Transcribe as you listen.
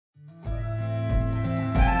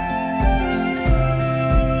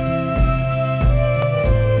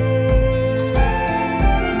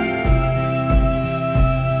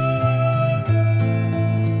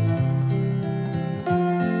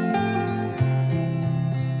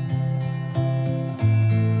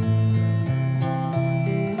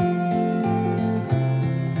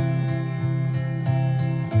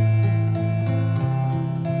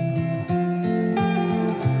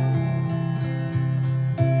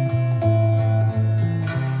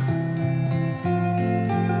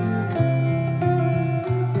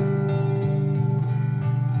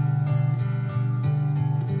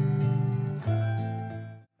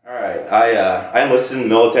I enlisted in the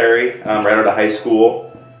military right out of high school.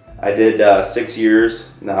 I did 6 years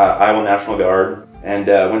in the Iowa National Guard and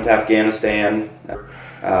went to Afghanistan.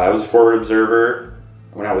 I was a forward observer.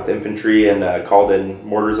 I went out with infantry and called in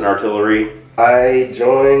mortars and artillery. I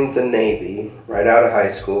joined the Navy right out of high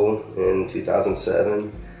school in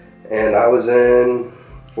 2007, and I was in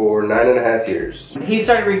for 9.5 years. He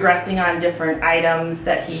started regressing on different items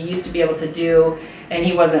that he used to be able to do, and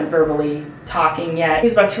he wasn't verbally talking yet. He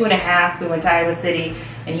was about 2.5. We went to Iowa City,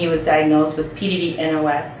 and he was diagnosed with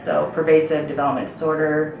PDD-NOS, so pervasive development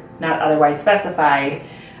disorder, not otherwise specified.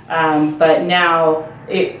 But now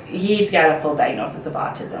he's got a full diagnosis of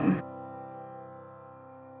autism.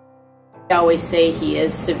 I always say he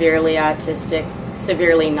is severely autistic,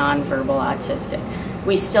 severely nonverbal autistic.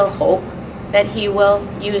 We still hope that he will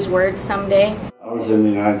use words someday. I was in the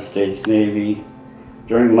United States Navy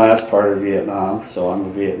during the last part of Vietnam, so I'm a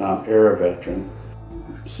Vietnam era veteran.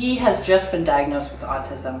 He has just been diagnosed with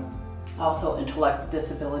autism, also intellectual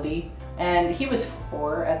disability, and he was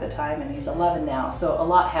 4 at the time and he's 11 now, so a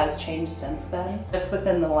lot has changed since then. Just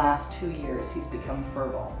within the last 2 years he's become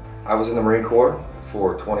verbal. I was in the Marine Corps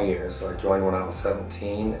for 20 years. I joined when I was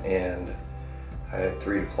 17 and I had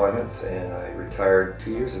 3 deployments and I retired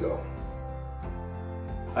 2 years ago.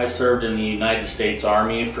 I served in the United States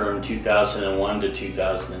Army from 2001 to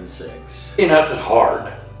 2006. And us is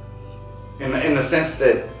hard in the sense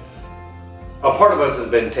that a part of us has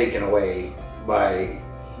been taken away by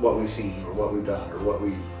what we've seen or what we've done or what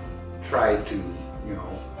we've tried to,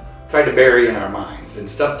 tried to bury in our minds, and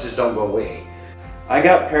stuff just don't go away. I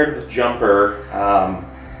got paired with Jumper.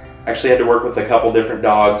 Actually had to work with a couple different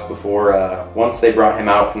dogs before, once they brought him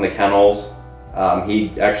out from the kennels,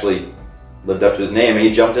 he actually lived up to his name.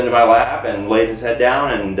 He jumped into my lap and laid his head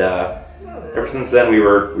down, and ever since then we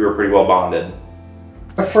were pretty well bonded.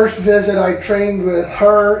 My first visit I trained with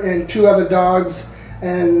her and 2 other dogs,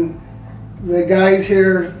 and the guys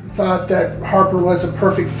here thought that Harper was a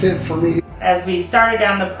perfect fit for me. As we started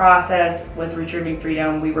down the process with Retrieving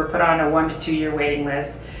Freedom, we were put on a 1 to 2 year waiting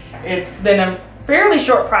list. It's been a fairly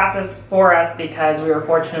short process for us because we were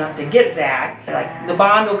fortunate enough to get Zach. Like, the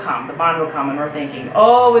bond will come, and we're thinking,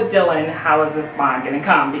 oh, with Dylan, how is this bond going to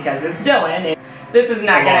come? Because it's Dylan. This is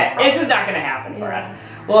not gonna happen for us.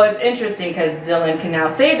 Well, it's interesting because Dylan can now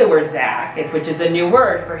say the word Zach, which is a new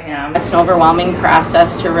word for him. It's an overwhelming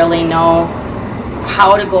process to really know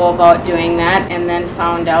how to go about doing that, and then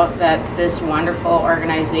found out that this wonderful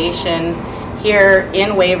organization here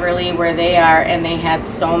in Waverly, where they are, and they had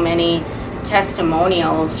so many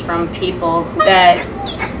testimonials from people that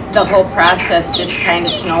the whole process just kind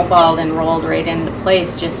of snowballed and rolled right into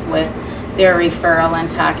place just with their referral and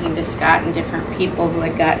talking to Scott and different people who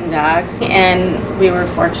had gotten dogs. And we were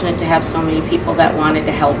fortunate to have so many people that wanted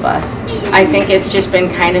to help us. I think it's just been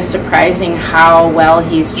kind of surprising how well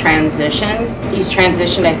he's transitioned. He's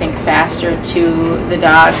transitioned, I think, faster to the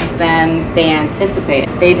dogs than they anticipated.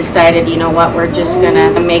 They decided, you know what, we're just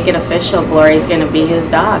gonna make it official. Glory's gonna be his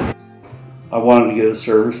dog. I wanted to get a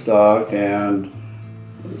service dog, and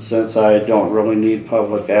since I don't really need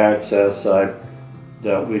public access,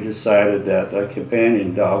 we decided that a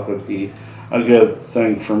companion dog would be a good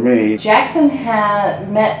thing for me. Jackson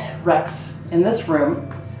had met Rex in this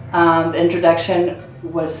room. The introduction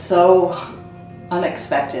was so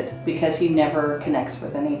unexpected because he never connects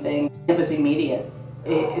with anything. It was immediate.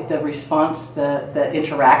 The response, the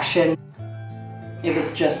interaction, it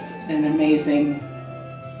was just an amazing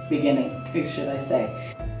beginning, should I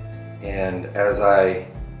say. And as I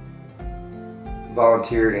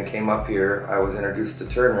volunteered and came up here, I was introduced to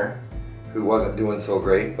Turner, who wasn't doing so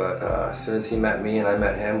great, but as soon as he met me and I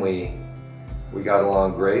met him, we got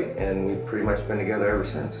along great, and we've pretty much been together ever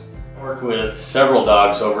since. I worked with several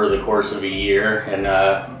dogs over the course of a year, and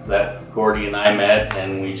that Gordy and I met,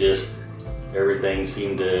 and everything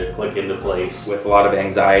seemed to click into place. With a lot of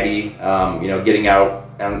anxiety, getting out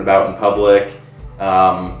and about in public,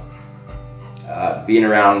 being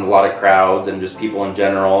around a lot of crowds and just people in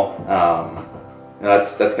general.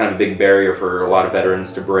 That's kind of a big barrier for a lot of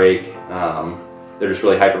veterans to break. They're just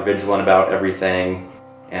really hyper vigilant about everything,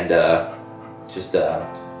 and just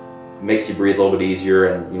makes you breathe a little bit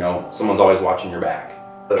easier, and someone's always watching your back.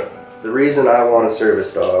 The reason I want a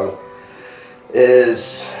service dog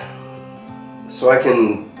is so I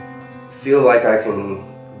can feel like I can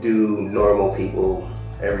do normal people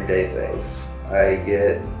everyday things. I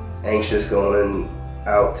get anxious going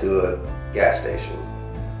out to a gas station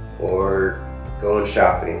or going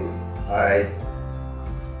shopping.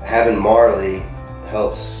 Having Marley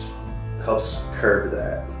helps curb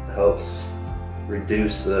that, helps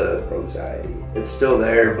reduce the anxiety. It's still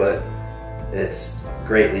there, but it's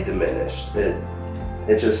greatly diminished.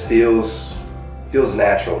 It just feels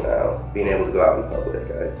natural now, being able to go out in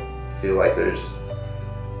public. I feel like there's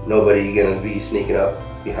nobody gonna be sneaking up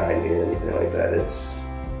behind me or anything like that. It's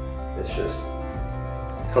just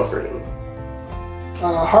comforting.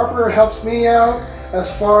 Harper helps me out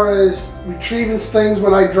as far as retrieving things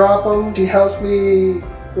when I drop them. She helps me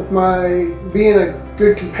with my being a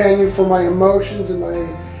good companion for my emotions and my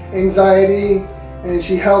anxiety, and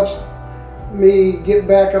she helps me get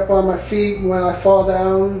back up on my feet when I fall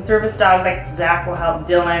down. Service dogs like Zach will help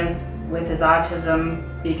Dylan with his autism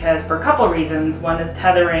because for a couple reasons. One is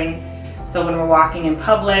tethering. So when we're walking in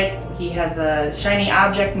public, he has a shiny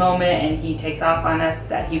object moment and he takes off on us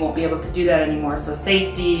that he won't be able to do that anymore. So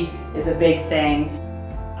safety is a big thing.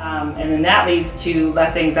 And then that leads to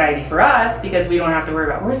less anxiety for us because we don't have to worry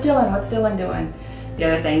about where's Dylan, what's Dylan doing? The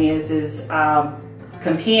other thing is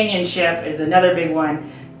companionship is another big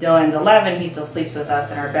one. Dylan's 11, he still sleeps with us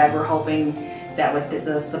in our bed. We're hoping that with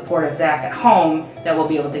the support of Zach at home, that we'll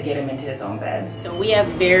be able to get him into his own bed. So we have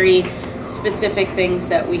very specific things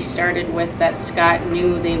that we started with that Scott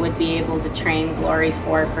knew they would be able to train Glory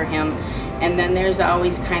for him. And then there's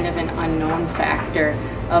always kind of an unknown factor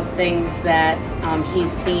of things that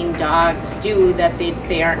he's seen dogs do that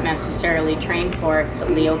they aren't necessarily trained for.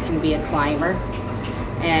 Leo can be a climber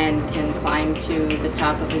and can climb to the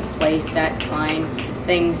top of his play set, climb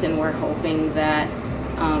things, and we're hoping that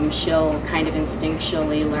she'll kind of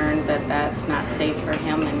instinctually learn that that's not safe for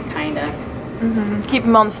him and kind of keep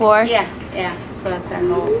him on the floor. Yeah, so that's our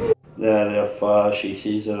hope. That if she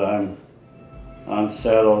sees that I'm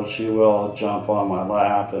unsettled, she will jump on my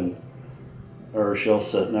lap, or she'll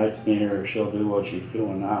sit next to me, or she'll do what she's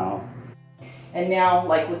doing now. And now,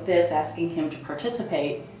 like with this, asking him to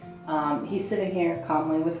participate, he's sitting here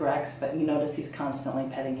calmly with Rex, but you notice he's constantly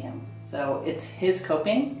petting him. So it's his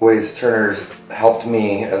coping. Ways Turner's helped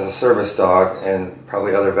me as a service dog, and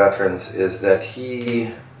probably other veterans, is that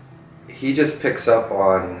he just picks up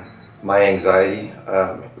on my anxiety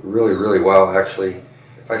really, really well, actually.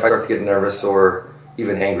 If I start to get nervous or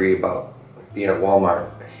even angry about being at Walmart,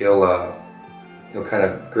 he'll kind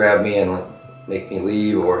of grab me and make me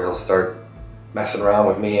leave, or he'll start messing around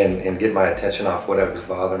with me and get my attention off whatever's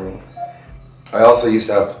bothering me. I also used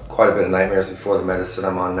to have quite a bit of nightmares before the medicine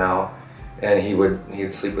I'm on now, and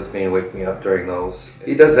he'd sleep with me and wake me up during those.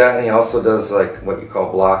 He does that, and he also does like what you call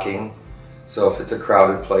blocking. So if it's a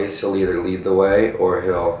crowded place, he'll either lead the way or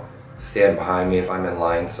he'll stand behind me if I'm in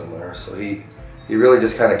line somewhere. So he really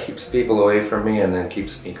just kind of keeps people away from me and then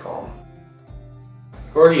keeps me calm.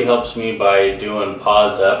 Gordy helps me by doing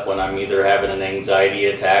pause up when I'm either having an anxiety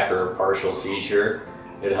attack or a partial seizure.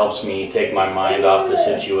 It helps me take my mind off the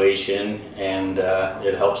situation, and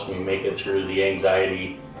it helps me make it through the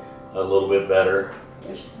anxiety a little bit better.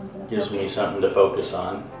 Gives me something to focus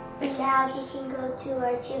on. Now he can go to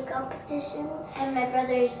our cheer competitions and my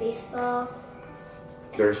brother's baseball.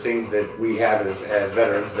 There's things that we have as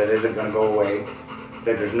veterans that isn't going to go away,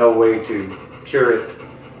 that there's no way to cure it,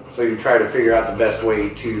 so you try to figure out the best way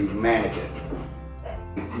to manage it.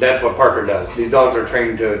 That's what Parker does. These dogs are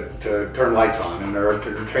trained to turn lights on, and they're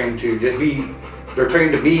trained to just be, they're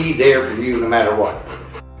trained to be there for you no matter what.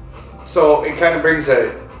 So it kind of brings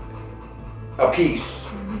a peace,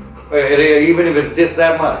 even if it's just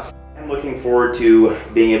that much. I'm looking forward to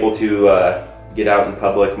being able to get out in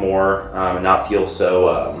public more and not feel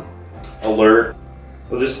so alert.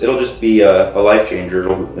 It'll just be a life changer.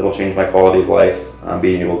 It'll change my quality of life,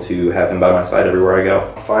 being able to have him by my side everywhere I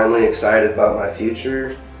go. Finally excited about my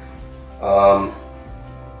future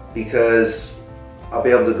because I'll be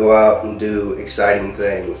able to go out and do exciting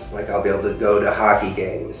things. Like I'll be able to go to hockey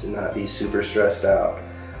games and not be super stressed out.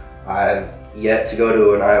 I've yet to go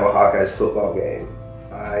to an Iowa Hawkeyes football game.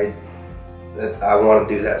 I want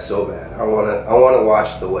to do that so bad. I want to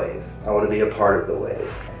watch the wave. I want to be a part of the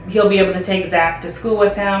wave. He'll be able to take Zach to school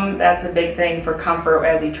with him. That's a big thing for comfort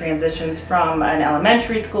as he transitions from an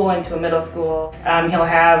elementary school into a middle school. He'll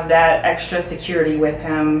have that extra security with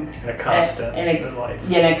him. And a constant in his life.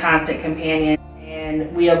 Yeah, and a constant companion.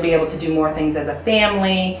 And we'll be able to do more things as a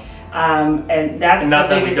family. And that's not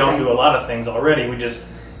the that we biggest don't thing. do a lot of things already. We'll just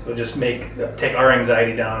take our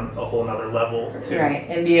anxiety down a whole nother level to right,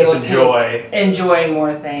 and be able to enjoy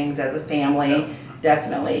more things as a family. Yeah.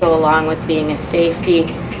 Definitely. So along with being a safety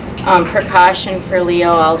precaution for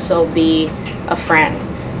Leo, also be a friend.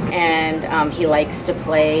 And he likes to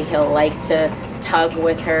play. He'll like to tug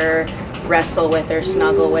with her, wrestle with her,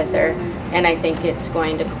 snuggle with her. And I think it's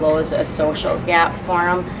going to close a social gap for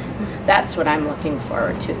him. That's what I'm looking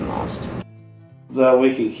forward to the most. That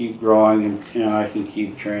we can keep growing and I can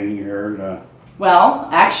keep training her to... Well,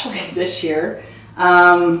 actually this year,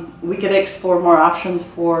 We could explore more options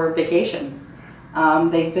for vacation.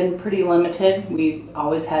 They've been pretty limited. We've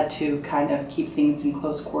always had to kind of keep things in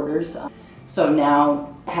close quarters. So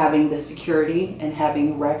now having the security and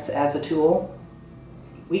having Rex as a tool,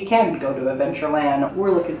 we can go to Adventureland.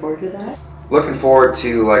 We're looking forward to that. Looking forward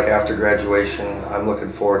to, like, after graduation, I'm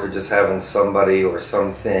looking forward to just having somebody or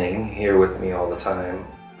something here with me all the time.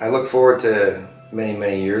 I look forward to many,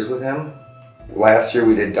 many years with him. Last year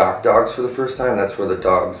we did dock dogs for the first time. That's where the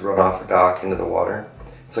dogs run off a dock into the water.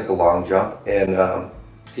 It's like a long jump, and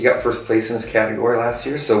he got first place in his category last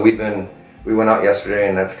year. So we went out yesterday,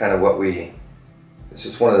 and that's kind of what it's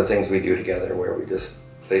just one of the things we do together, where we just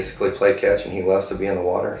basically play catch, and he loves to be in the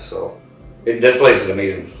water. So this place is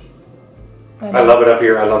amazing. I love it up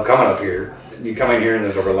here. I love coming up here. You come in here and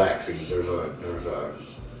there's a relaxing. There's a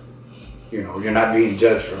you know, you're not being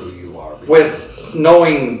judged for who you are. With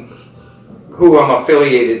knowing who I'm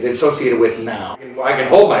associated with now, I can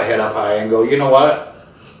hold my head up high and go, you know what?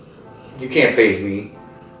 You can't faze me.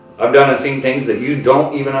 I've done and seen things that you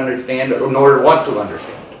don't even understand or nor want to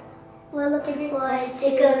understand. We're looking forward to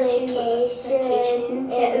go vacation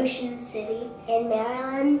to Ocean City in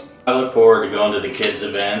Maryland. I look forward to going to the kids'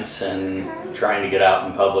 events and trying to get out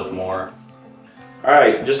in public more. All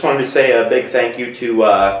right, just wanted to say a big thank you to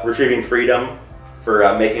Retrieving Freedom for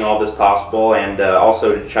making all this possible, and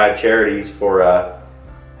also to Chive Charities for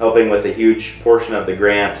helping with a huge portion of the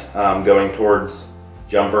grant going towards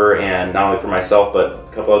Jumper, and not only for myself, but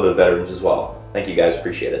a couple other veterans as well. Thank you guys,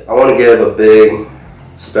 appreciate it. I want to give a big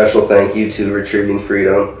special thank you to Retrieving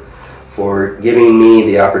Freedom for giving me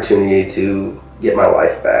the opportunity to get my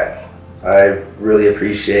life back. I really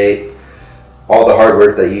appreciate all the hard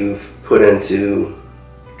work that you've put into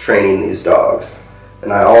training these dogs.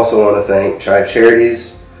 And I also want to thank Chive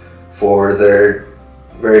Charities for their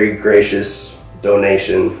very gracious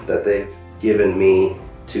donation that they've given me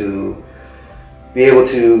to be able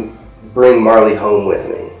to bring Marley home with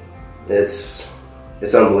me. It's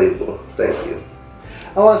unbelievable. Thank you.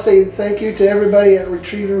 I want to say thank you to everybody at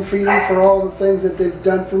Retrieving Freedom for all the things that they've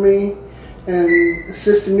done for me and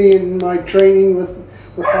assisted me in my training with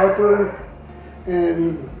Harper,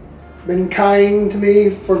 and been kind to me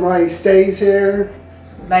for my stays here.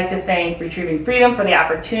 I'd like to thank Retrieving Freedom for the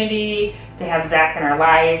opportunity to have Zach in our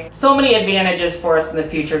life. So many advantages for us in the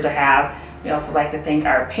future to have. We also like to thank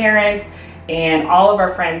our parents and all of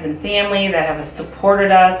our friends and family that have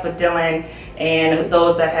supported us with Dylan, and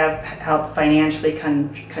those that have helped financially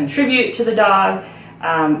contribute to the dog.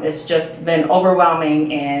 It's just been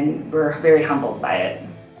overwhelming, and we're very humbled by it.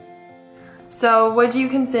 So would you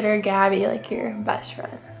consider Gabby like your best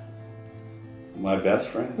friend? My best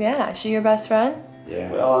friend? Yeah, is she your best friend?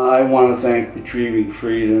 Yeah. Well, I want to thank Retrieving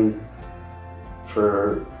Freedom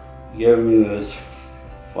for giving me this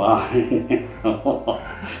fine.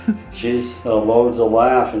 She's loads of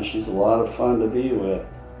laugh, and she's a lot of fun to be with.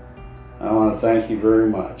 I want to thank you very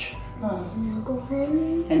much. Snuggle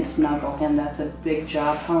him. And snuggle him, that's a big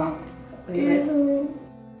job, huh?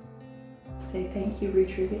 Say thank you,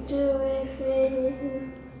 Retrieving.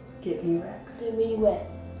 Get me Rex. To be wet.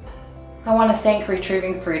 I want to thank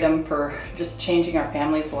Retrieving Freedom for just changing our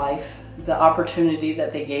family's life. The opportunity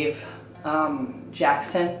that they gave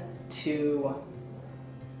Jackson to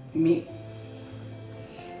meet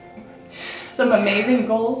some amazing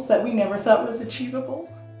goals that we never thought was achievable.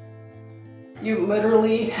 You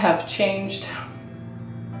literally have changed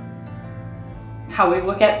how we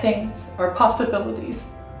look at things, our possibilities.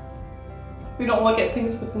 We don't look at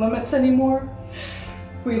things with limits anymore.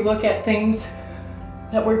 We look at things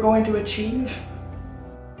that we're going to achieve.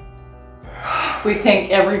 We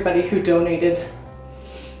thank everybody who donated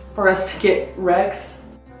for us to get Rex.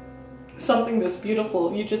 Something that's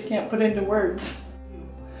beautiful, you just can't put into words.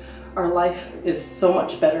 Our life is so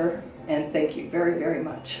much better, and thank you very, very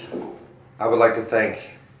much. I would like to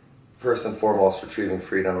thank, first and foremost, Retrieving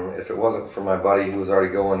Freedom. If it wasn't for my buddy who was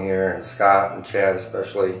already going here, and Scott and Chad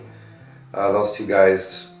especially, those two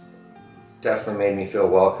guys definitely made me feel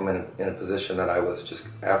welcome in a position that I was just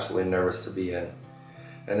absolutely nervous to be in.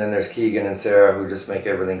 And then there's Keegan and Sarah, who just make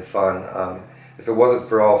everything fun. If it wasn't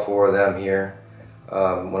for all four of them here,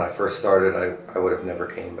 when I first started, I would have never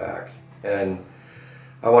came back. And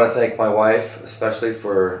I want to thank my wife, especially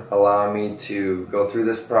for allowing me to go through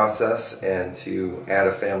this process and to add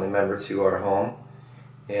a family member to our home.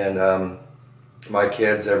 And my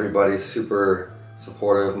kids, everybody's super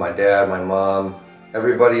supportive. My dad, my mom,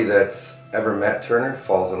 everybody that's ever met Turner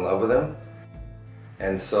falls in love with him.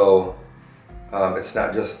 And so it's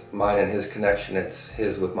not just mine and his connection, it's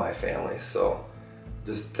his with my family. So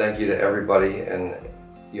just thank you to everybody, and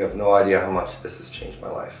you have no idea how much this has changed my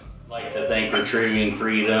life. I'd like to thank Retrieving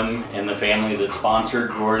Freedom and the family that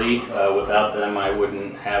sponsored Gordy. Without them, I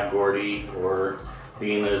wouldn't have Gordy or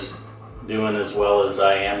doing as well as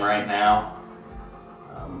I am right now.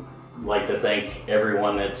 I'd like to thank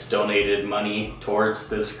everyone that's donated money towards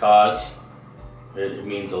this cause. It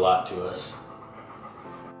means a lot to us.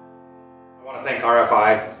 I want to thank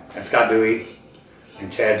RFI and Scott Dewey and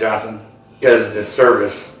Chad Johnson, because the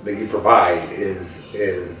service that you provide is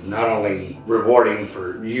not only rewarding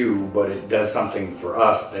for you, but it does something for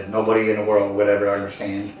us that nobody in the world would ever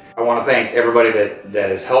understand. I want to thank everybody that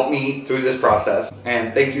has helped me through this process,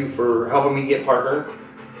 and thank you for helping me get Parker,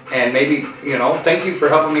 and maybe, thank you for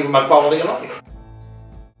helping me with my quality of life.